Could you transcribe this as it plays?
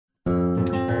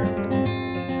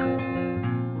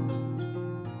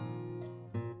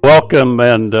Welcome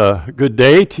and good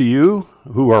day to you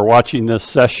who are watching this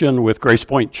session with Grace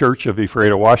Point Church of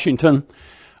Ephrata, Washington.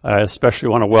 I especially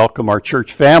want to welcome our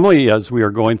church family as we are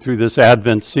going through this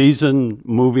Advent season,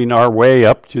 moving our way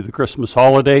up to the Christmas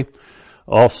holiday.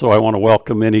 Also, I want to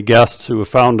welcome any guests who have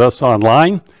found us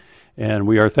online, and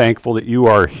we are thankful that you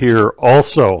are here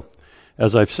also.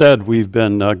 As I've said, we've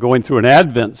been going through an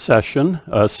Advent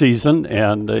season,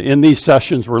 and in these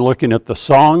sessions we're looking at the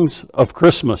songs of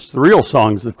Christmas, the real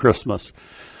songs of Christmas.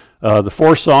 The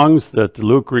four songs that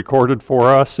Luke recorded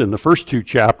for us in the first two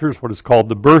chapters, what is called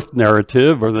the birth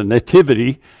narrative or the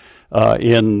nativity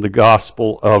in the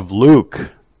Gospel of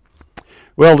Luke.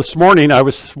 Well, this morning I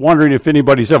was wondering if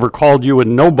anybody's ever called you a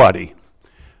nobody.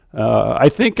 I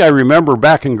think I remember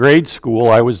back in grade school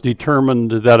I was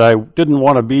determined that I didn't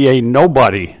want to be a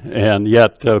nobody, and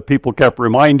yet people kept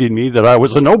reminding me that I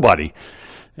was a nobody.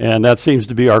 And that seems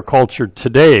to be our culture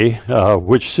today,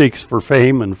 which seeks for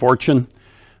fame and fortune,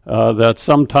 that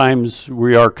sometimes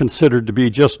we are considered to be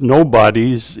just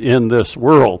nobodies in this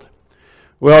world.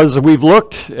 Well, as we've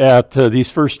looked at these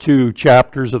first two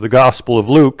chapters of the Gospel of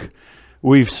Luke,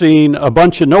 we've seen a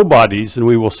bunch of nobodies, and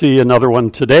we will see another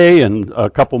one today and a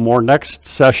couple more next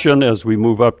session as we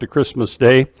move up to Christmas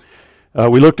Day.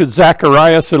 We looked at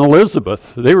Zacharias and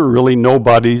Elizabeth. They were really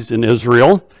nobodies in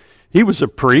Israel. He was a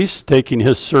priest taking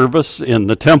his service in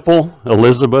the temple.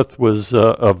 Elizabeth was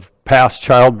of past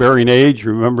childbearing age.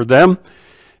 Remember them?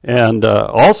 And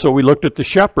also we looked at the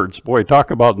shepherds. Boy,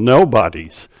 talk about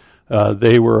nobodies.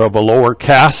 They were of a lower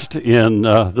caste in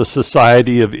the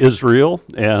society of Israel,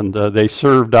 and they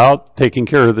served out, taking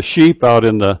care of the sheep out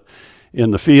in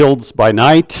the fields by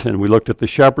night. And we looked at the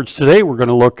shepherds. Today we're going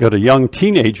to look at a young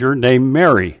teenager named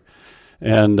Mary.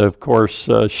 And of course,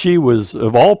 she was,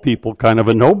 of all people, kind of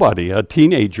a nobody, a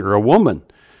teenager, a woman.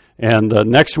 And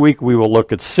next week we will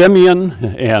look at Simeon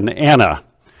and Anna.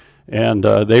 And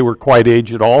they were quite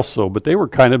aged also, but they were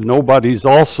kind of nobodies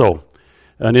also.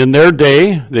 And in their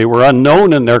day, they were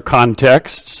unknown in their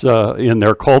contexts, in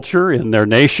their culture, in their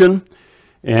nation.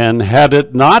 And had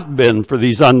it not been for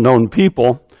these unknown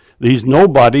people, these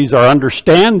nobodies, our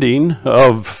understanding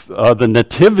of the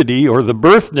nativity or the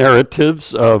birth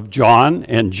narratives of John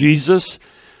and Jesus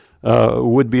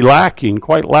would be lacking,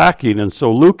 quite lacking. And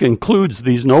so Luke includes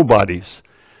these nobodies.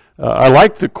 I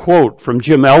like the quote from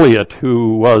Jim Elliot,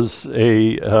 who was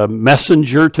a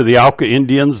messenger to the Auca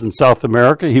Indians in South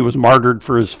America. He was martyred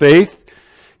for his faith.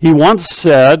 He once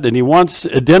said, and he once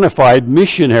identified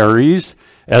missionaries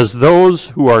as those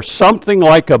who are something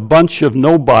like a bunch of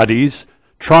nobodies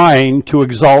trying to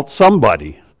exalt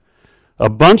somebody. A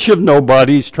bunch of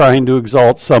nobodies trying to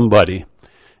exalt somebody.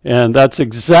 And that's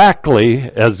exactly,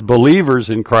 as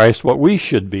believers in Christ, what we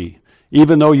should be.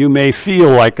 Even though you may feel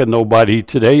like a nobody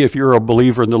today, if you're a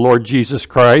believer in the Lord Jesus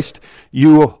Christ,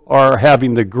 you are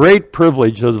having the great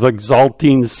privilege of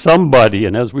exalting somebody.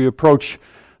 And as we approach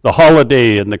the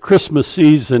holiday and the Christmas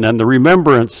season and the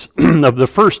remembrance of the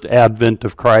first advent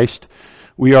of Christ,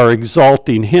 we are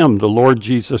exalting Him, the Lord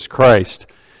Jesus Christ.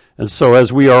 And so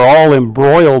as we are all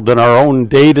embroiled in our own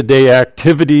day-to-day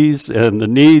activities and the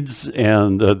needs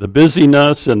and the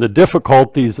busyness and the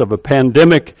difficulties of a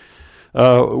pandemic,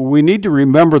 we need to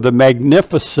remember the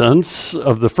magnificence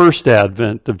of the first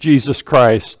advent of Jesus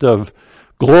Christ, of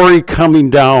glory coming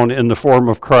down in the form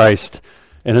of Christ.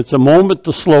 And it's a moment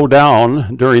to slow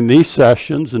down during these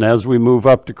sessions and as we move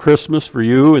up to Christmas for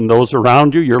you and those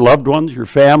around you, your loved ones, your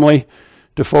family,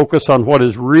 to focus on what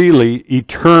is really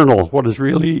eternal, what is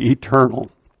really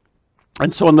eternal.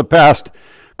 And so in the past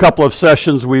couple of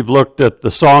sessions, we've looked at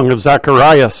the Song of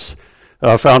Zacharias,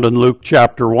 found in Luke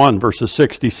chapter 1, verses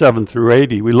 67 through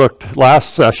 80. We looked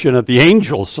last session at the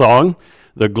angel song,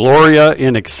 the Gloria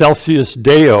in Excelsis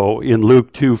Deo in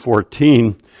Luke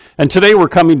 2:14. And today we're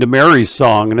coming to Mary's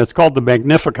song, and it's called the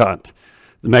Magnificat.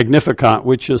 The Magnificat,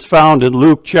 which is found in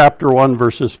Luke chapter 1,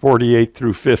 verses 48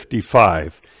 through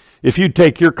 55. If you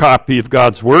take your copy of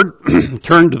God's Word,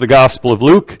 turn to the Gospel of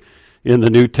Luke in the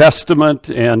New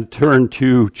Testament and turn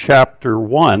to chapter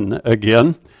 1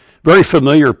 again. Very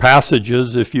familiar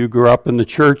passages. If you grew up in the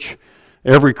church,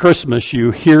 every Christmas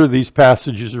you hear these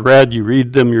passages read, you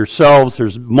read them yourselves.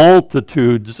 There's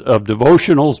multitudes of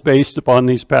devotionals based upon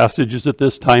these passages at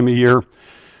this time of year.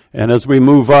 And as we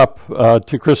move up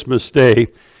to Christmas Day,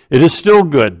 it is still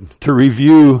good to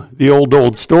review the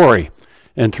old story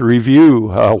and to review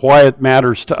why it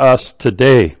matters to us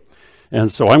today.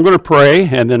 And so I'm going to pray,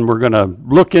 and then we're going to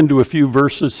look into a few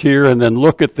verses here and then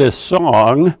look at this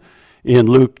song in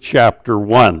Luke chapter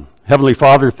 1. Heavenly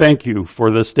Father, thank you for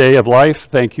this day of life.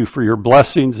 Thank you for your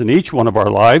blessings in each one of our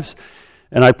lives.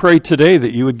 And I pray today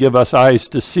that you would give us eyes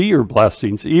to see your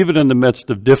blessings, even in the midst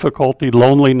of difficulty,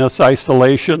 loneliness,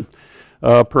 isolation,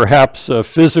 perhaps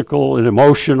physical and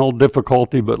emotional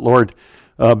difficulty. But Lord,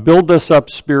 build us up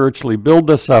spiritually, build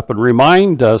us up, and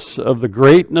remind us of the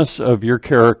greatness of your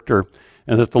character,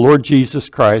 and that the Lord Jesus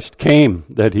Christ came,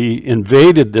 that he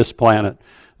invaded this planet,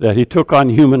 that he took on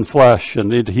human flesh,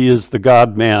 and that he is the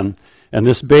God-man. And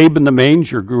this babe in the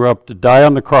manger grew up to die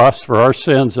on the cross for our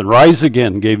sins and rise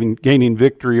again, gaining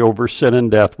victory over sin and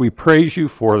death. We praise you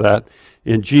for that.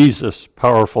 In Jesus'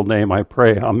 powerful name I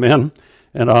pray. Amen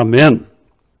and amen.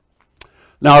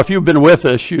 Now, if you've been with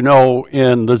us, you know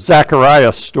in the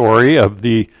Zechariah story of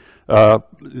the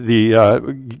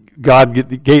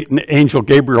angel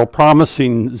Gabriel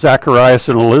promising Zacharias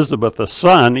and Elizabeth a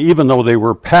son, even though they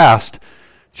were past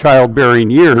childbearing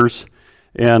years.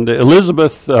 And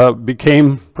Elizabeth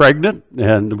became pregnant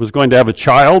and was going to have a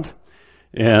child.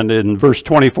 And in verse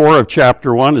 24 of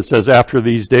chapter 1, it says, after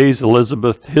these days,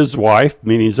 Elizabeth, his wife,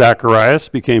 meaning Zacharias,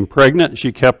 became pregnant.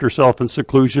 She kept herself in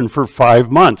seclusion for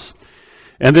 5 months.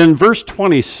 And then verse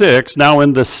 26, now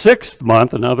in the 6th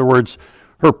month, in other words,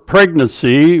 her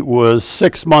pregnancy was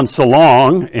 6 months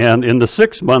along, and in the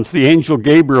 6th month, the angel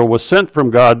Gabriel was sent from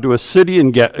God to a city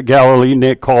in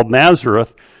Galilee called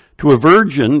Nazareth, to a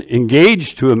virgin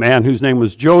engaged to a man whose name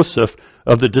was Joseph,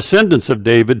 of the descendants of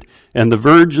David, and the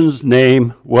virgin's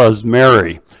name was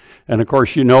Mary. And of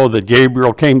course, you know that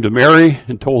Gabriel came to Mary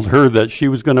and told her that she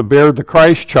was going to bear the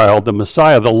Christ child, the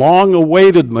Messiah, the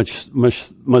long-awaited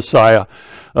Messiah.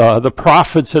 The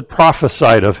prophets had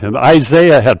prophesied of him.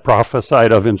 Isaiah had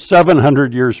prophesied of him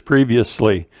 700 years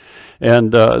previously.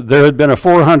 And there had been a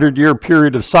 400-year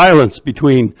period of silence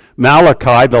between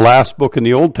Malachi, the last book in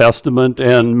the Old Testament,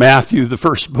 and Matthew, the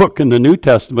first book in the New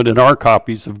Testament, in our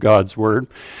copies of God's Word.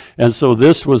 And so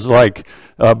this was like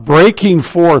breaking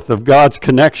forth of God's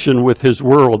connection with his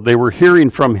world. They were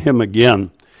hearing from him again.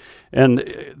 And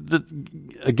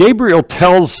Gabriel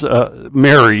tells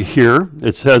Mary here,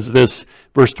 it says this,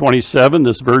 verse 27,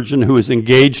 this virgin who is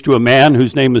engaged to a man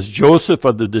whose name is Joseph,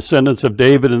 of the descendants of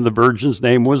David, and the virgin's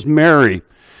name was Mary.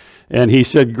 And he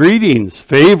said, greetings,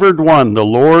 favored one, the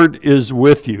Lord is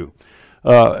with you.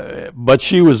 But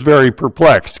she was very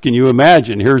perplexed. Can you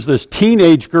imagine? Here's this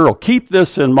teenage girl. Keep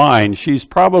this in mind. She's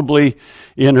probably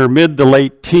in her mid to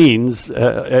late teens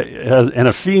and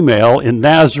a female in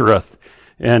Nazareth.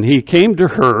 And he came to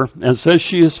her and says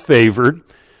she is favored.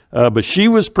 But she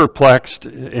was perplexed,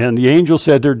 and the angel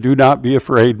said to her, do not be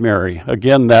afraid, Mary.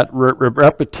 Again, that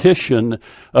repetition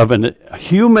of a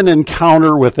human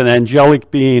encounter with an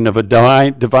angelic being, of a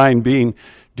divine being.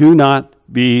 Do not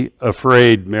be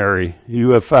afraid, Mary.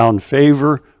 You have found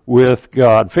favor with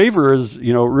God. Favor is,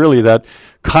 really that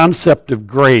concept of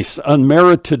grace,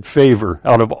 unmerited favor.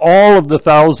 Out of all of the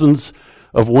thousands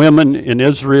of women in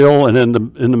Israel and in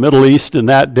the Middle East in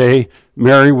that day,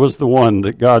 Mary was the one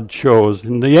that God chose.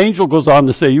 And the angel goes on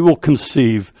to say, you will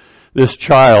conceive this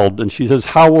child. And she says,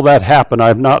 how will that happen? I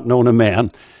have not known a man.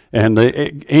 And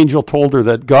the angel told her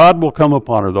that God will come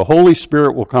upon her. The Holy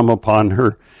Spirit will come upon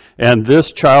her. And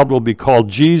this child will be called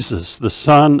Jesus, the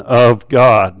Son of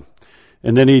God.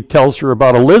 And then he tells her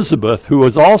about Elizabeth, who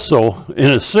was also,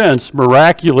 in a sense,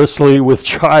 miraculously with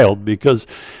child, because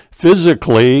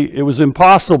physically it was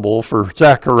impossible for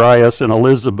Zacharias and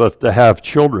Elizabeth to have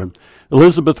children.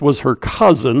 Elizabeth was her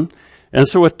cousin, and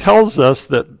so it tells us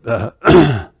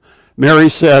that Mary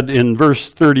said in verse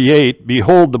 38,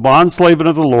 behold, the bondslave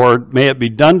of the Lord, may it be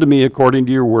done to me according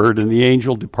to your word, and the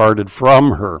angel departed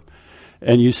from her.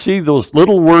 And you see those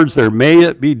little words there, may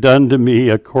it be done to me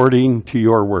according to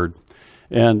your word.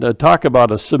 And talk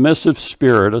about a submissive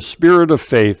spirit, a spirit of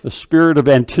faith, a spirit of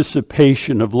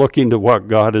anticipation of looking to what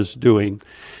God is doing.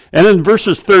 And in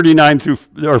verses 39 through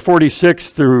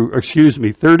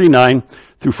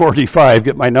 45,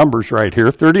 get my numbers right here,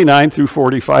 39 through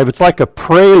 45, it's like a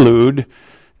prelude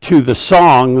to the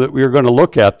song that we are going to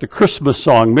look at, the Christmas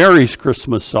song, Mary's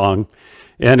Christmas song.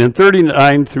 And in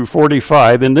 39 through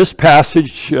 45, in this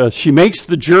passage, she makes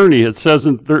the journey. It says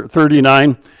in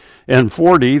 39 and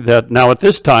 40 that now at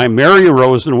this time, Mary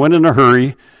arose and went in a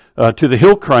hurry to the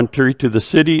hill country, to the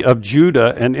city of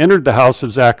Judah, and entered the house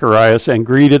of Zacharias and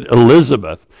greeted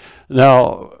Elizabeth.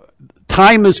 Now,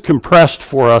 time is compressed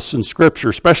for us in Scripture,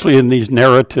 especially in these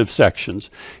narrative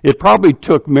sections. It probably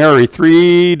took Mary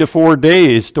 3 to 4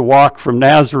 days to walk from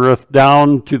Nazareth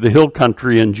down to the hill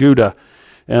country in Judah.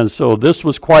 And so this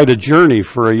was quite a journey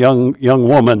for a young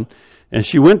woman. And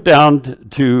she went down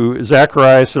to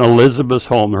Zacharias and Elizabeth's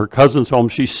home, her cousin's home.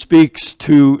 She speaks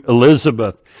to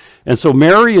Elizabeth. And so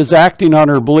Mary is acting on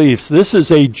her beliefs. This is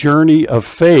a journey of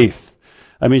faith.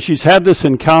 I mean, she's had this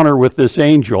encounter with this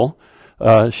angel.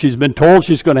 She's been told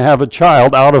she's going to have a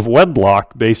child out of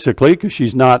wedlock, basically, because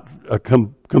she's not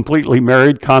completely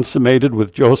married, consummated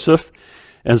with Joseph.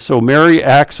 And so Mary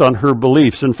acts on her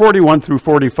beliefs. In 41 through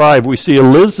 45, we see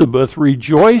Elizabeth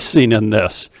rejoicing in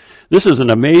this. This is an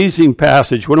amazing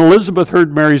passage. When Elizabeth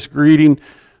heard Mary's greeting,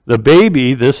 the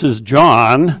baby, this is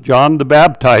John the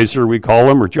baptizer we call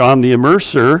him, or John the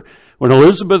immerser. When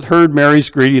Elizabeth heard Mary's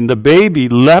greeting, the baby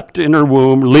leaped in her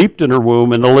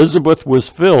womb, and Elizabeth was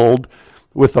filled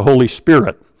with the Holy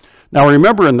Spirit. Now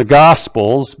remember, in the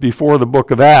Gospels, before the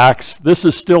book of Acts, this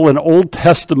is still an Old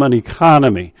Testament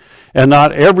economy. And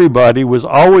not everybody was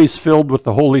always filled with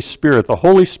the Holy Spirit. The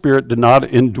Holy Spirit did not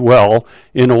indwell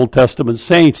in Old Testament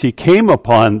saints. He came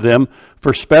upon them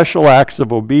for special acts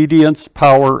of obedience,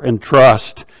 power, and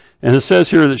trust. And it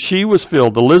says here that she was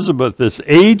filled, Elizabeth, this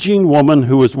aging woman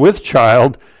who was with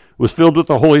child, was filled with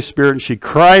the Holy Spirit, and she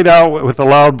cried out with a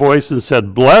loud voice and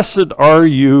said, "Blessed are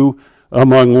you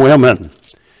among women,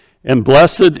 and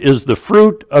blessed is the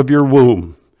fruit of your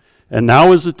womb. And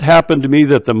now as it happened to me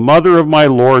that the mother of my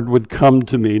Lord would come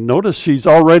to me." Notice she's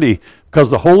already, because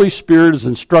the Holy Spirit has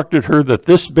instructed her that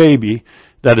this baby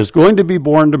that is going to be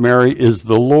born to Mary is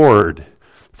the Lord.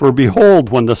 "For behold,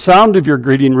 when the sound of your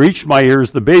greeting reached my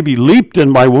ears, the baby leaped in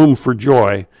my womb for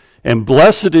joy. And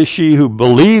blessed is she who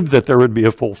believed that there would be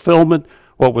a fulfillment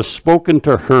what was spoken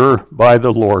to her by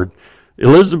the Lord."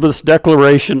 Elizabeth's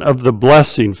declaration of the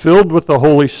blessing, filled with the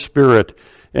Holy Spirit,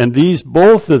 and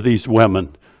both of these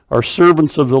women are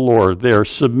servants of the Lord. They are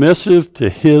submissive to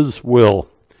His will.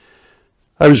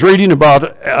 I was reading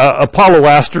about Apollo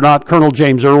astronaut Colonel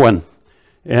James Irwin,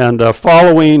 and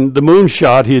following the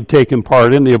moonshot he had taken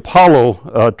part in, the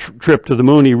Apollo trip to the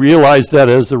moon, he realized that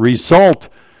as a result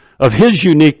of his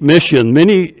unique mission,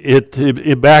 many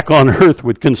back on Earth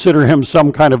would consider him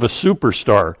some kind of a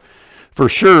superstar. For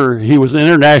sure, he was an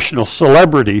international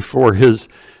celebrity for his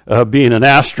being an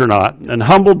astronaut. And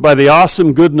humbled by the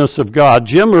awesome goodness of God,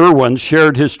 Jim Irwin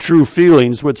shared his true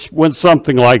feelings, which went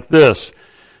something like this.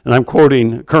 And I'm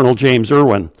quoting Colonel James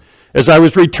Irwin. "As I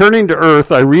was returning to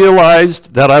Earth, I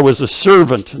realized that I was a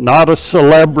servant, not a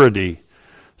celebrity.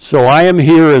 So I am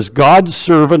here as God's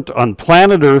servant on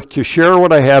planet Earth to share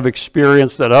what I have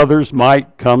experienced, that others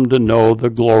might come to know the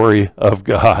glory of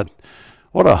God."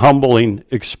 What a humbling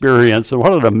experience, and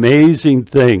what an amazing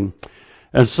thing.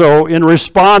 And so in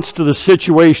response to the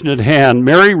situation at hand,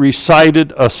 Mary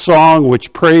recited a song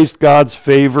which praised God's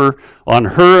favor on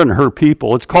her and her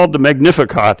people. It's called the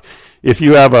Magnificat. If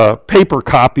you have a paper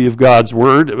copy of God's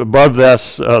Word, above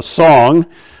this song,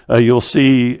 you'll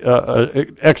see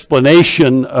an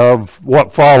explanation of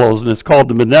what follows, and it's called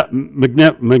the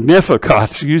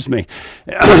Magnificat,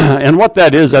 And what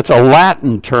that is, that's a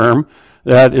Latin term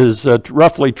that is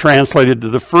roughly translated to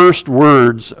the first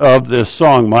words of this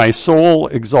song, "My soul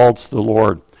exalts the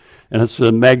Lord." And it's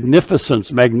the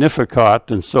Magnificence,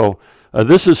 Magnificat. And so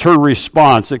this is her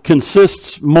response. It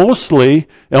consists mostly,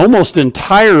 almost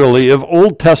entirely, of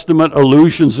Old Testament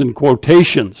allusions and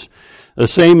quotations. The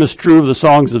same is true of the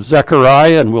songs of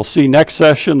Zechariah, and we'll see next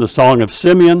session the Song of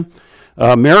Simeon.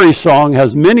 Mary's song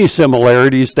has many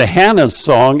similarities to Hannah's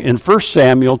song in 1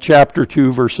 Samuel chapter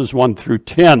 2, verses 1 through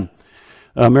 10.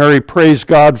 Mary praised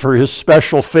God for His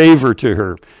special favor to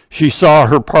her. She saw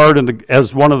her part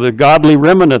as one of the godly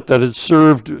remnant that had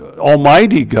served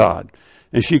Almighty God.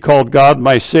 And she called God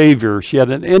my Savior. She had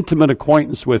an intimate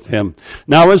acquaintance with Him.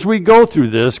 Now, as we go through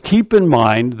this, keep in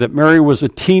mind that Mary was a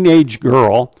teenage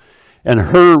girl, and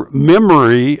her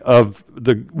memory of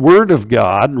the Word of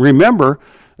God, remember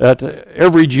that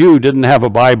every Jew didn't have a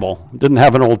Bible, didn't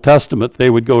have an Old Testament. They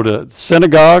would go to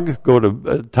synagogue, go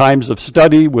to times of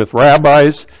study with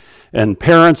rabbis, and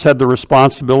parents had the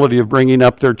responsibility of bringing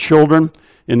up their children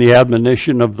in the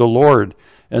admonition of the Lord.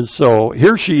 And so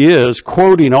here she is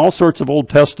quoting all sorts of Old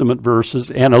Testament verses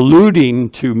and alluding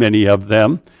to many of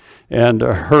them, and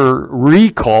her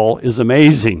recall is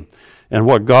amazing, and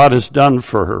what God has done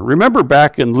for her. Remember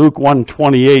back in Luke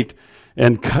 1:28,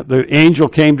 and the angel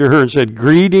came to her and said,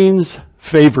 "Greetings,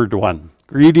 favored one.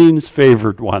 Greetings,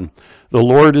 favored one. The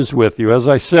Lord is with you." As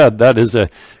I said, that is a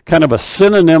kind of a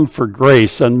synonym for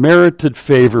grace, unmerited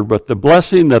favor, but the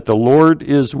blessing that the Lord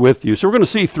is with you. So we're going to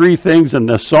see three things in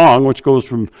this song, which goes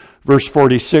from verse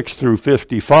 46 through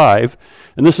 55.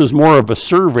 And this is more of a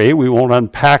survey. We won't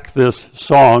unpack this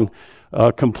song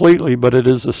completely, but it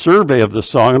is a survey of the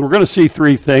song. And we're going to see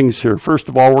three things here. First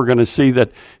of all, we're going to see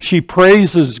that she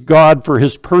praises God for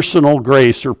His personal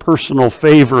grace or personal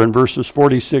favor in verses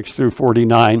 46 through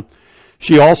 49.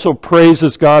 She also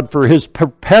praises God for His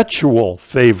perpetual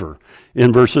favor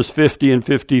in verses 50 and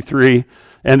 53.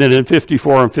 And then in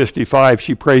 54 and 55,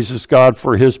 she praises God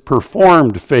for his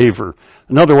performed favor.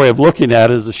 Another way of looking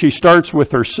at it is that she starts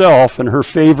with herself and her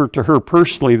favor to her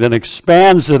personally, then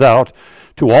expands it out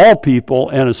to all people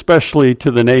and especially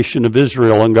to the nation of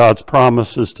Israel and God's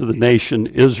promises to the nation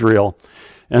Israel.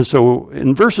 And so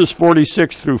in verses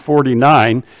 46 through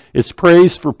 49, it's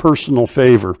praise for personal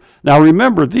favor. Now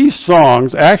remember, these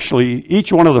songs, actually,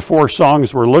 each one of the 4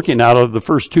 songs we're looking at of the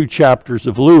first 2 chapters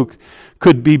of Luke,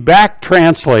 could be back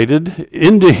translated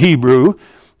into Hebrew,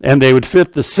 and they would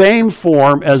fit the same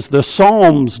form as the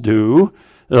Psalms do,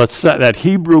 that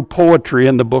Hebrew poetry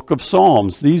in the book of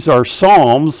Psalms. These are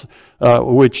psalms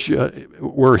which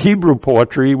were Hebrew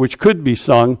poetry, which could be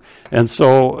sung. And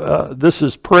so this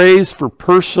is praise for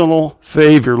personal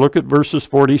favor. Look at verses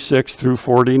 46 through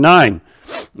 49.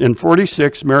 In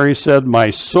 46, Mary said, "My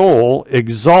soul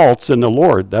exalts in the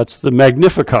Lord." That's the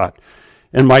Magnificat.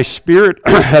 "And my spirit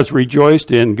has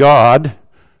rejoiced in God,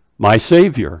 my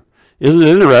Savior." Isn't it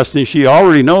interesting? She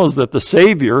already knows that the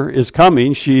Savior is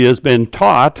coming. She has been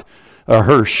taught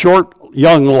her short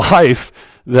young life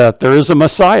that there is a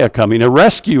Messiah coming, a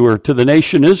rescuer to the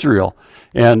nation Israel.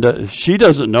 And she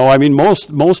doesn't know. I mean,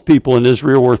 most people in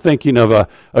Israel were thinking of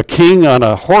a king on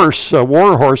a horse, a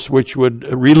war horse, which would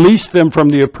release them from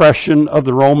the oppression of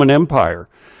the Roman Empire.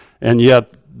 And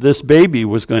yet, this baby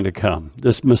was going to come,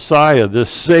 this Messiah, this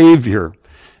Savior.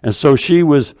 And so she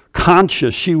was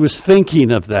conscious, she was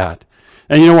thinking of that.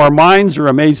 And you know, our minds are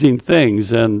amazing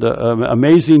things, and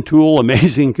amazing tool,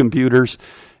 amazing computers.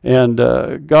 And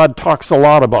God talks a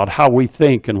lot about how we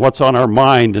think and what's on our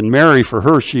mind. And Mary, for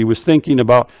her, she was thinking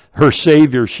about her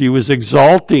Savior. She was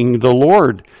exalting the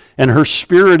Lord, and her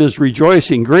spirit is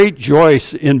rejoicing, great joy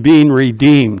in being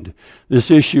redeemed. This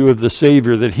issue of the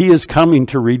Savior, that he is coming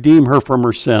to redeem her from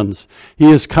her sins. He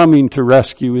is coming to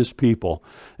rescue his people.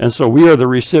 And so we are the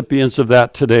recipients of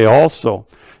that today also.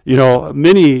 You know,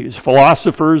 many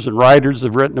philosophers and writers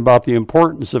have written about the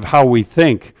importance of how we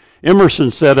think. Emerson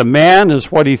said, "A man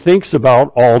is what he thinks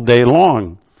about all day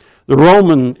long." The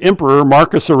Roman emperor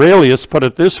Marcus Aurelius put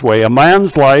it this way: "A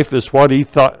man's life is what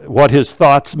his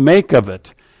thoughts make of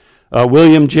it."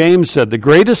 William James said, "The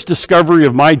greatest discovery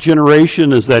of my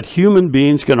generation is that human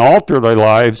beings can alter their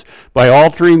lives by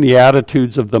altering the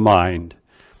attitudes of the mind."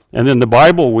 And in the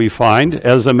Bible we find,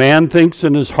 "As a man thinks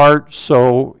in his heart,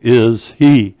 so is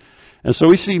he." And so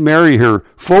we see Mary here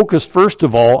focused first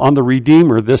of all on the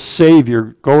Redeemer, this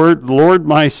Savior, Lord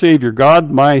my Savior,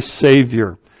 God my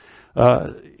Savior.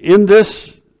 In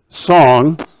this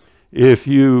song, if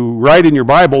you write in your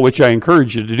Bible, which I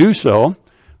encourage you to do so,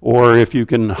 or if you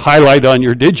can highlight on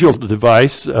your digital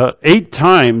device, 8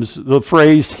 times the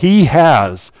phrase "he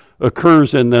has"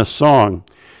 occurs in this song.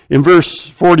 In verse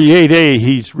 48a,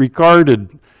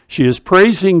 she is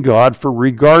praising God for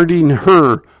regarding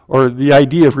her, or the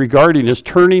idea of regarding is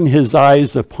turning his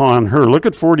eyes upon her. Look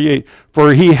at 48.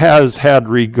 "For he has had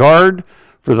regard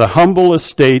for the humble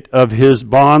estate of his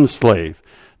bondslave."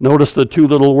 Notice the 2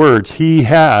 little words, "he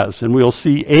has," and we'll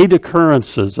see 8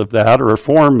 occurrences of that, or a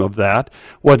form of that.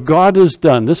 What God has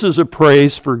done, this is a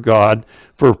praise for God,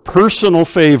 for personal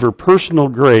favor, personal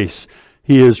grace.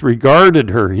 He has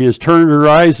regarded her. He has turned his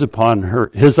eyes upon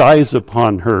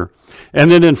her.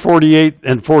 And then in 48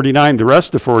 and 49, the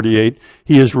rest of 48,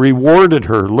 he has rewarded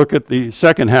her. Look at the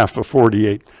second half of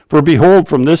 48. "For behold,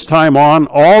 from this time on,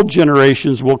 all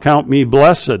generations will count me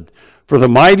blessed. For the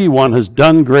Mighty One has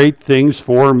done great things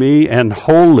for me, and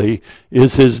holy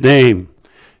is his name."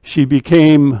 She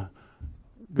became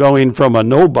going from a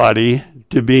nobody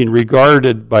to being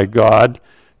regarded by God,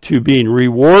 to being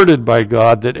rewarded by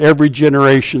God, that every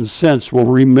generation since will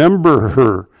remember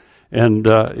her, and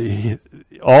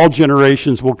all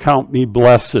generations will count me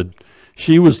blessed.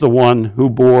 She was the one who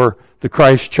bore the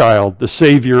Christ child, the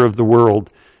Savior of the world,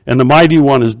 and the Mighty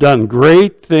One has done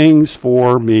great things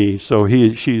for me. So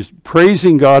she's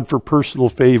praising God for personal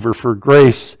favor, for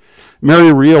grace.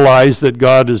 Mary realized that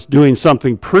God is doing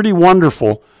something pretty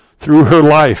wonderful through her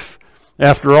life.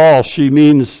 After all, she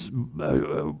means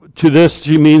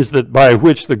that by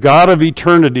which the God of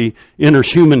eternity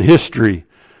enters human history.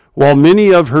 While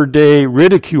many of her day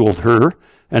ridiculed her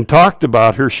and talked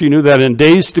about her, she knew that in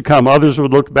days to come others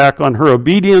would look back on her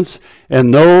obedience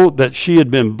and know that she had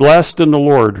been blessed in the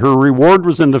Lord. Her reward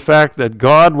was in the fact that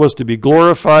God was to be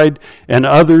glorified and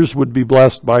others would be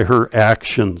blessed by her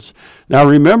actions. Now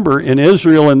remember, in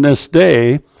Israel in this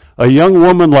day, a young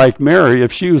woman like Mary,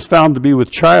 if she was found to be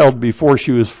with child before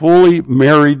she was fully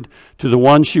married to the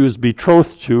one she was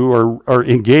betrothed to or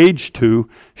engaged to,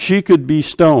 she could be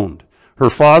stoned. Her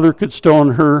father could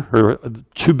stone her. Her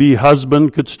to-be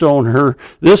husband could stone her.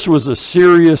 This was a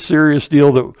serious, serious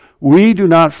deal that we do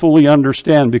not fully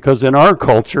understand, because in our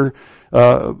culture,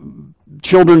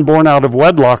 children born out of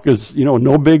wedlock is,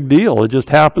 no big deal. It just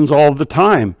happens all the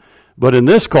time. But in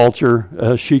this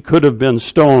culture, she could have been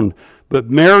stoned. But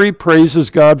Mary praises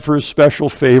God for his special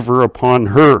favor upon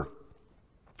her.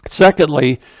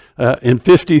 Secondly, in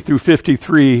 50 through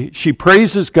 53, she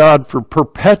praises God for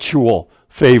perpetual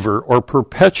favor or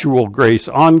perpetual grace,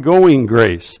 ongoing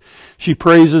grace. She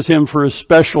praises him for his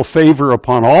special favor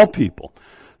upon all people.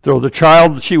 Through the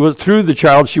child she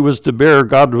was to bear,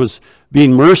 God was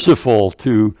being merciful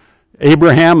to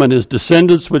Abraham and his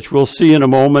descendants, which we'll see in a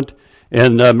moment.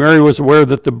 And Mary was aware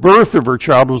that the birth of her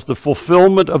child was the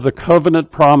fulfillment of the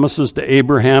covenant promises to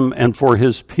Abraham and for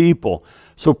his people.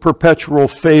 So perpetual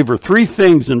favor. Three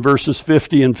things in verses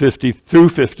 50 and 50 through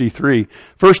 53.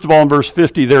 First of all, in verse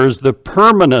 50, there is the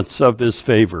permanence of his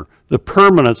favor. The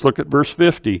permanence, look at verse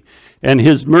 50. And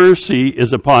his mercy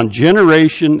is upon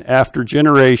generation after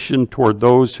generation toward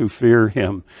those who fear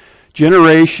him.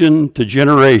 Generation to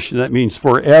generation. That means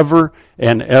forever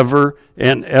and ever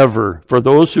and ever. For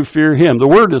those who fear him. The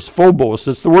word is phobos.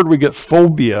 It's the word we get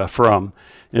phobia from.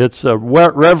 It's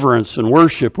reverence and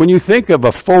worship. When you think of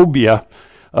a phobia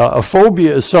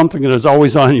is something that is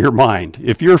always on your mind.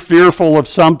 If you're fearful of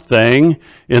something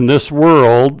in this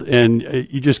world and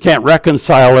you just can't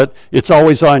reconcile it, it's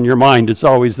always on your mind. It's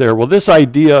always there. Well, this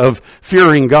idea of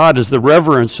fearing God is the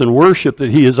reverence and worship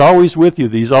that he is always with you.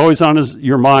 That he's always on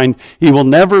your mind. He will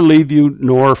never leave you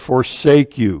nor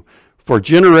forsake you. For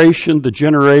generation to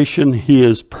generation, he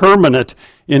is permanent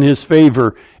in his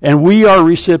favor, and we are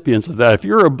recipients of that. If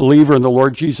you're a believer in the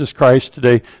Lord Jesus Christ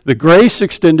today, the grace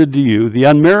extended to you, the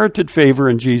unmerited favor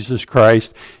in Jesus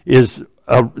Christ, is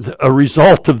a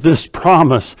result of this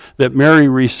promise that Mary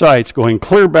recites, going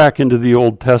clear back into the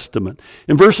Old Testament.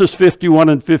 In verses 51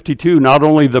 and 52, not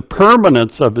only the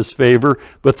permanence of his favor,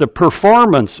 but the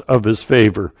performance of his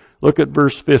favor. Look at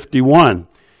verse 51.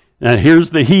 Now here's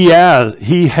the he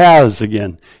has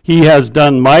again. He has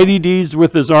done mighty deeds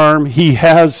with his arm. He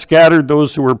has scattered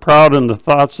those who were proud in the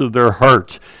thoughts of their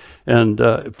hearts. And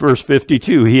verse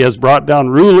 52, he has brought down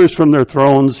rulers from their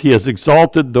thrones. He has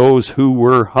exalted those who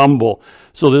were humble.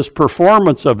 So this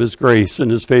performance of his grace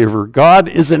and his favor. God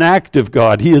is an active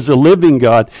God. He is a living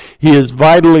God. He is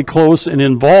vitally close and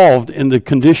involved in the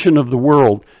condition of the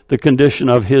world, the condition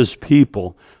of his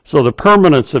people. So the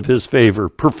permanence of his favor,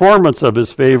 performance of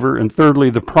his favor, and thirdly,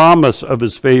 the promise of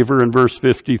his favor in verse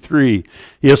 53.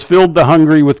 He has filled the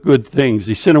hungry with good things.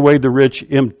 He sent away the rich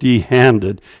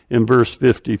empty-handed in verse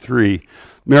 53.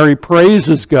 Mary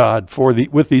praises God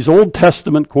with these Old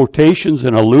Testament quotations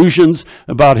and allusions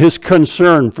about his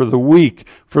concern for the weak,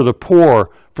 for the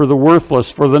poor, for the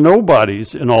worthless, for the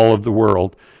nobodies in all of the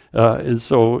world. And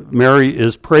so Mary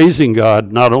is praising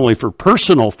God not only for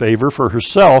personal favor for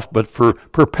herself, but for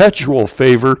perpetual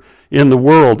favor in the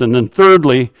world. And then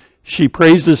thirdly, she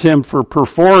praises him for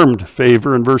performed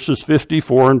favor in verses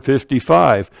 54 and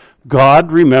 55.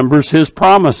 God remembers his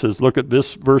promises. Look at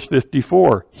this, verse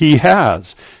 54. He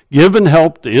has given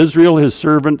help to Israel, his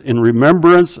servant, in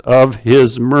remembrance of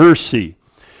his mercy.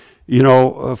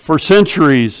 For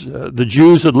centuries, the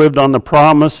Jews had lived on the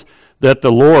promise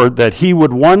that he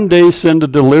would one day send a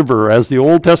deliverer, as the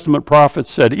Old Testament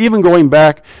prophets said, even going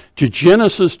back to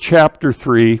Genesis chapter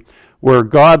 3, where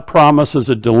God promises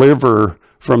a deliverer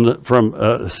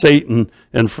from Satan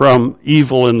and from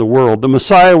evil in the world. The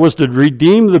Messiah was to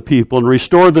redeem the people and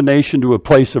restore the nation to a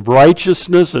place of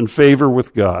righteousness and favor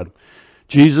with God.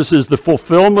 Jesus is the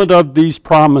fulfillment of these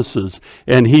promises,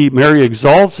 and Mary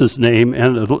exalts his name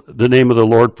and the name of the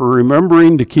Lord for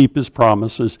remembering to keep his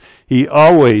promises. He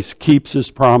always keeps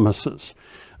his promises.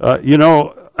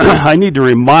 I need to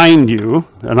remind you,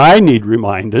 and I need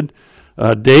reminded,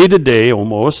 day to day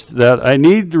almost, that I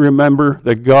need to remember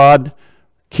that God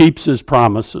keeps his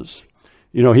promises.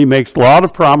 He makes a lot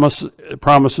of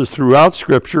promises throughout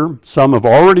Scripture. Some have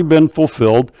already been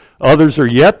fulfilled. Others are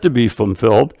yet to be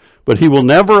fulfilled. But he will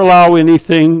never allow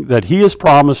anything that he has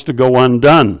promised to go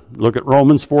undone. Look at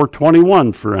Romans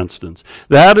 4:21, for instance.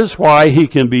 That is why he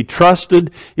can be trusted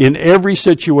in every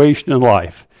situation in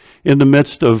life. In the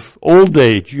midst of old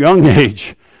age, young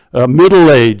age, middle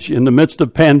age, in the midst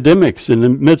of pandemics, in the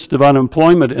midst of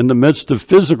unemployment, in the midst of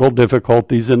physical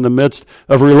difficulties, in the midst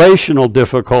of relational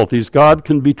difficulties, God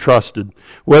can be trusted.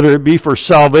 Whether it be for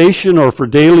salvation or for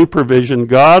daily provision,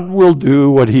 God will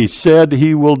do what he said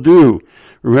he will do.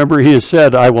 Remember, he has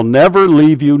said, I will never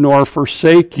leave you nor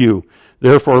forsake you.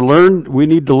 Therefore, we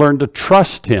need to learn to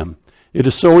trust him. It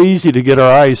is so easy to get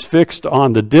our eyes fixed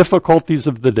on the difficulties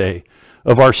of the day,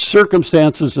 of our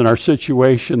circumstances and our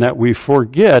situation that we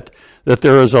forget that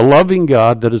there is a loving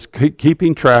God that is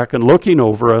keeping track and looking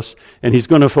over us, and He's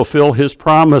going to fulfill His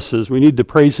promises. We need to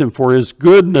praise Him for His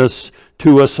goodness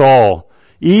to us all,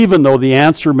 even though the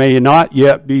answer may not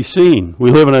yet be seen.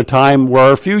 We live in a time where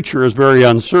our future is very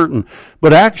uncertain,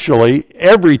 but actually,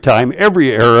 every time,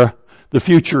 every era, the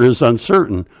future is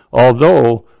uncertain,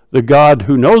 although the God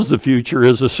who knows the future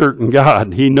is a certain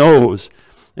God. He knows.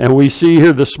 And we see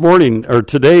here this morning, or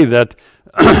today, that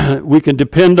we can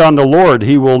depend on the Lord.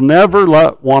 He will never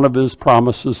let one of His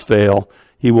promises fail.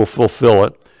 He will fulfill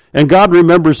it. And God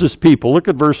remembers His people. Look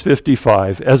at verse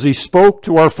 55. As He spoke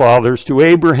to our fathers, to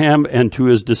Abraham, and to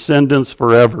his descendants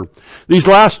forever. These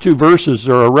last two verses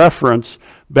are a reference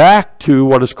back to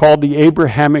what is called the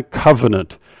Abrahamic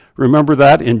covenant. Remember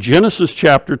that in Genesis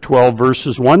chapter 12,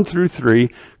 verses 1 through 3,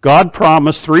 God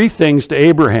promised three things to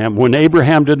Abraham. When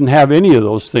Abraham didn't have any of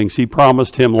those things, He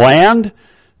promised him land,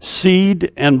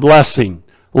 seed, and blessing.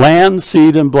 Land,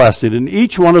 seed, and blessing. And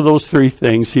each one of those three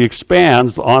things He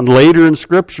expands on later in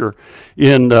Scripture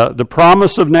in the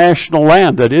promise of national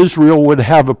land, that Israel would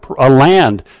have a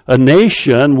land, a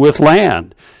nation with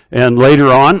land. And later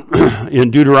on,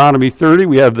 in Deuteronomy 30,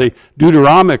 we have the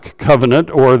Deuteronomic covenant,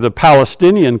 or the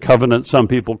Palestinian covenant, some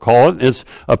people call it. It's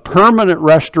a permanent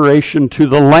restoration to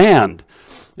the land.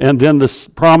 And then the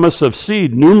promise of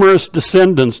seed, numerous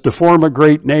descendants to form a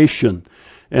great nation.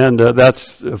 And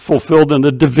that's fulfilled in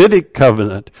the Davidic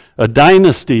covenant, a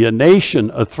dynasty, a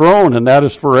nation, a throne, and that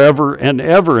is forever and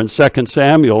ever in 2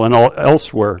 Samuel and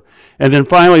elsewhere. And then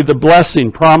finally, the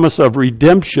blessing, promise of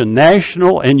redemption,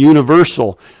 national and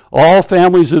universal. All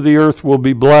families of the earth will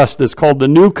be blessed. It's called the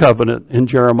New Covenant in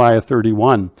Jeremiah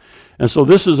 31. And so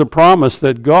this is a promise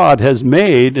that God has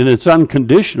made, and it's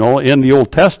unconditional. In the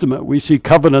Old Testament, we see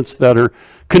covenants that are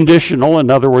conditional. In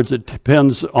other words, it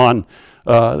depends on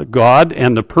God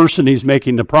and the person He's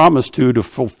making the promise to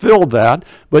fulfill that,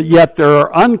 but yet there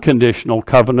are unconditional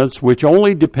covenants which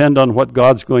only depend on what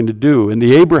God's going to do. And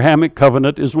the Abrahamic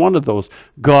covenant is one of those.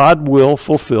 God will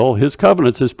fulfill His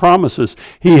covenants, His promises.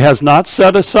 He has not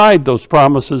set aside those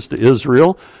promises to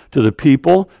Israel, to the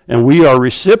people, and we are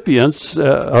recipients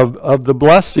of the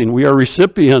blessing. We are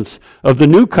recipients of the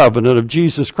new covenant of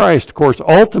Jesus Christ. Of course,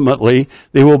 ultimately,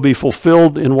 they will be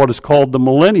fulfilled in what is called the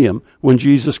millennium, when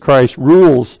Jesus Christ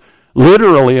rules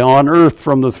literally on earth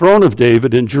from the throne of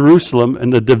David in Jerusalem,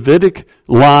 and the Davidic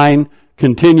line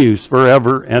continues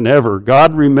forever and ever.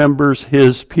 God remembers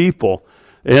His people.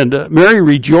 And Mary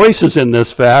rejoices in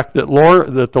this fact that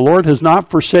the Lord has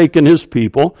not forsaken His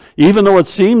people, even though it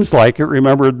seems like it.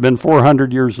 Remember, it had been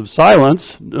 400 years of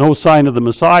silence, no sign of the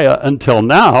Messiah until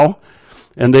now,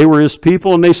 and they were His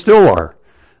people, and they still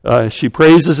are. She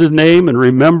praises His name and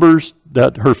remembers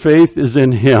that her faith is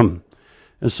in Him.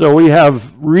 And so we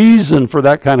have reason for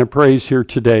that kind of praise here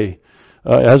today.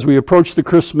 As we approach the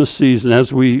Christmas season,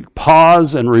 as we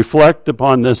pause and reflect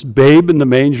upon this babe in the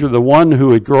manger, the one who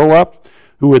would grow up,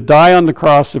 who would die on the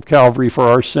cross of Calvary for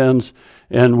our sins,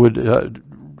 and would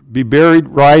be buried,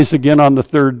 rise again on the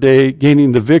third day,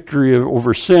 gaining the victory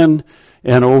over sin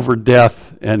and over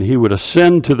death, and He would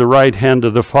ascend to the right hand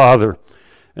of the Father.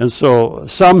 And so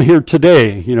some here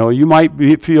today, you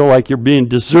might feel like you're being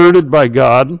deserted by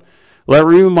God. Let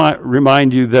me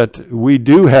remind you that we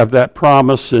do have that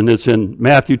promise, and it's in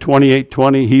Matthew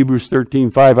 28:20, Hebrews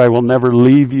 13:5, I will never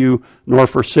leave you nor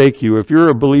forsake you. If you're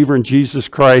a believer in Jesus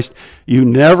Christ, you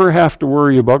never have to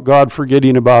worry about God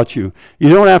forgetting about you. You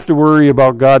don't have to worry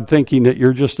about God thinking that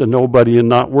you're just a nobody and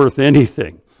not worth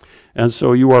anything. And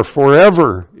so you are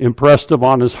forever impressed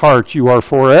upon His heart. You are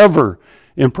forever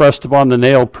impressed upon the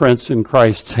nail prints in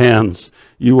Christ's hands.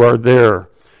 You are there.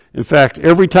 In fact,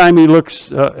 every time He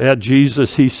looks at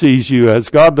Jesus, He sees you. As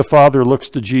God the Father looks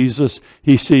to Jesus,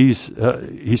 He sees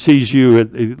you.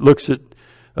 He looks at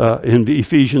in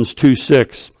Ephesians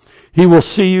 2:6. He will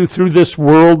see you through this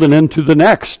world and into the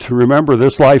next. Remember,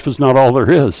 this life is not all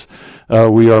there is.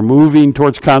 We are moving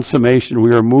towards consummation.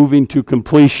 We are moving to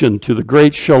completion, to the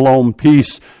great shalom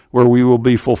peace, where we will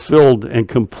be fulfilled and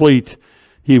complete.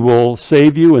 He will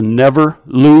save you and never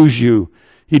lose you.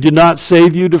 He did not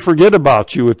save you to forget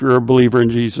about you if you're a believer in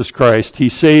Jesus Christ. He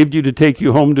saved you to take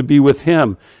you home to be with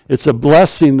Him. It's a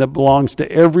blessing that belongs to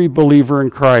every believer in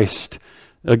Christ.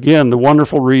 Again, the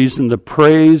wonderful reason to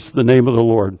praise the name of the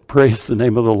Lord. Praise the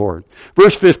name of the Lord.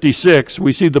 Verse 56,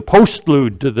 we see the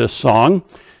postlude to this song,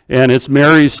 and it's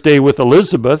Mary's stay with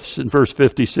Elizabeth in verse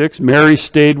 56. Mary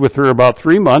stayed with her about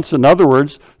 3 months. In other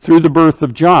words, through the birth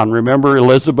of John. Remember,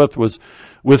 Elizabeth was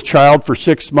with child for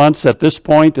 6 months at this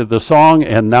point of the song,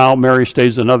 and now Mary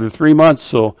stays another 3 months.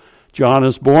 So John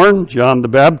is born, John the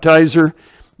Baptizer,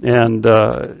 and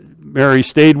Mary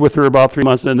stayed with her about 3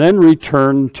 months and then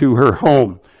returned to her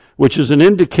home, which is an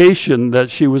indication that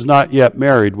she was not yet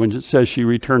married when it says she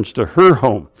returns to her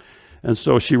home. And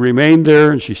so she remained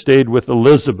there and she stayed with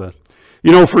Elizabeth.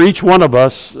 You know, for each one of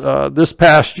us, this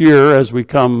past year, as we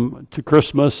come to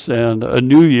Christmas and a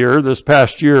new year, this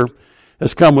past year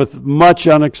has come with much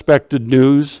unexpected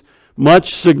news,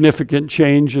 much significant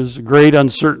changes, a great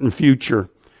uncertain future.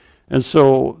 And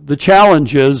so the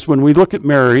challenge is, when we look at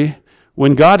Mary,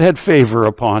 when God had favor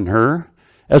upon her,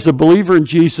 as a believer in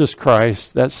Jesus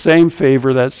Christ, that same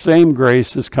favor, that same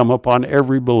grace has come upon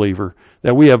every believer,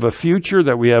 that we have a future,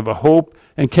 that we have a hope.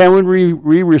 And can we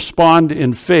respond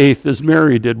in faith as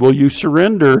Mary did? Will you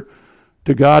surrender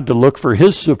to God to look for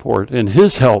His support and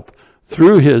His help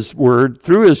through His Word,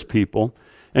 through His people?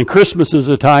 And Christmas is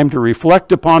a time to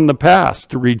reflect upon the past,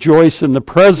 to rejoice in the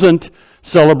present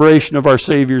celebration of our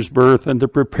Savior's birth, and to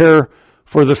prepare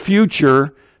for the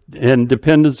future in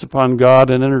dependence upon God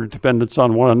and interdependence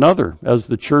on one another, as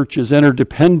the church is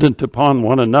interdependent upon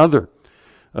one another.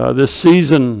 This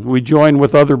season, we join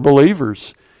with other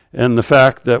believers in the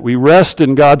fact that we rest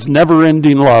in God's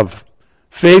never-ending love,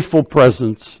 faithful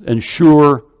presence, and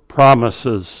sure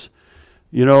promises.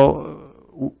 You know,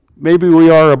 maybe we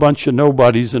are a bunch of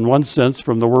nobodies in one sense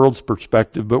from the world's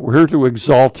perspective, but we're here to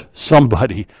exalt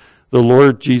somebody, the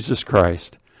Lord Jesus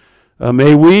Christ.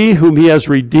 May we, whom He has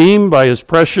redeemed by His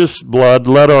precious blood,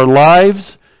 let our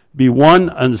lives be one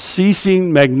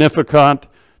unceasing Magnificat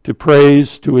to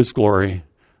praise to His glory,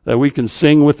 that we can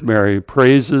sing with Mary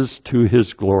praises to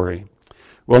His glory.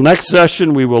 Well, next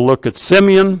session we will look at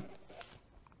Simeon,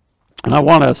 and I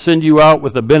want to send you out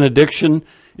with a benediction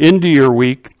into your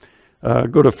week.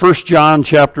 Go to 1 John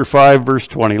chapter 5, verse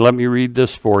 20. Let me read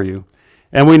this for you.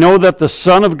 And we know that the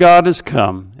Son of God has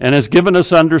come and has given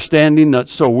us understanding, that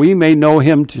so we may know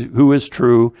Him who is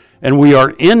true, and we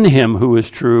are in Him who is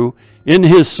true, in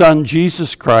His Son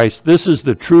Jesus Christ. This is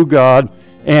the true God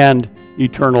and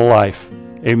eternal life.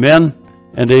 Amen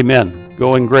and amen.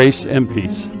 Go in grace and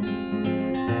peace.